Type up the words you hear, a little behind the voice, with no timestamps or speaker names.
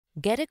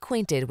Get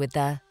acquainted with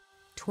the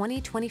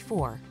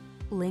 2024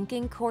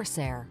 Lincoln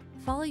Corsair.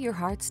 Follow your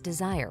heart's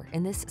desire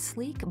in this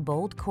sleek,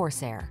 bold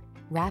Corsair.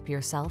 Wrap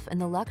yourself in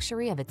the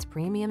luxury of its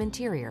premium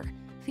interior,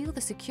 feel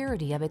the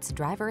security of its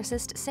driver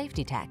assist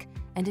safety tech,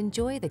 and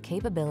enjoy the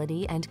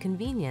capability and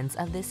convenience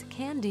of this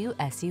can-do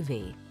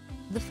SUV.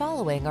 The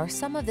following are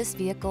some of this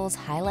vehicle's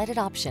highlighted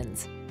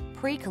options: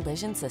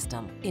 pre-collision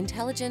system,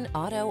 intelligent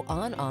auto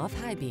on-off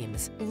high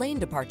beams, lane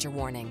departure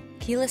warning,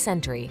 keyless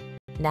entry,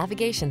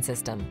 navigation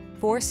system,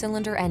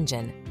 4-cylinder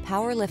engine,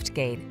 power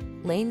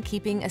liftgate, lane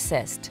keeping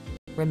assist,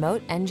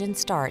 remote engine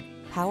start,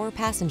 power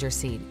passenger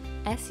seat.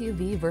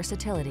 SUV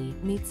versatility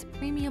meets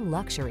premium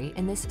luxury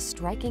in this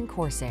striking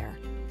Corsair.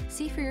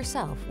 See for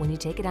yourself when you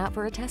take it out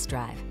for a test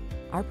drive.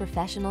 Our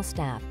professional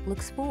staff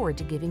looks forward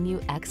to giving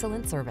you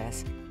excellent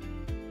service.